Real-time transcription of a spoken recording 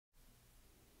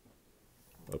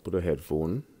I put a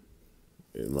headphone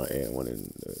in my ear, one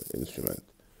in the instrument.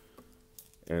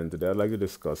 And today I'd like to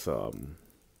discuss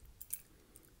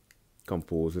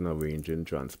composing, arranging,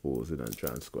 transposing, and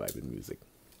transcribing music.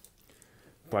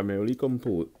 Primarily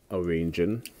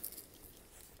arranging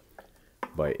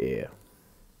by ear.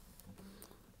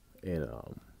 And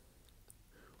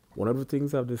one of the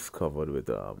things I've discovered with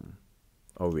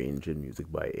arranging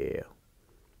music by ear,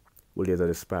 well, there's a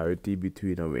disparity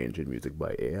between arranging music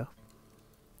by ear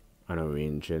and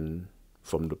arranging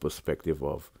from the perspective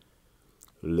of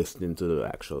listening to the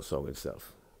actual song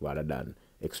itself, rather than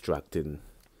extracting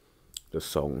the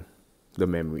song, the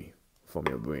memory from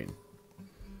your brain.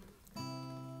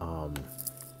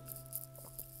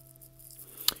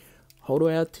 How do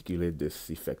I articulate this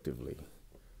effectively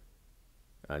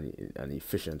and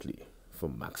efficiently for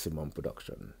maximum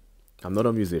production? I'm not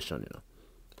a musician,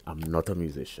 I'm not a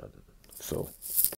musician. So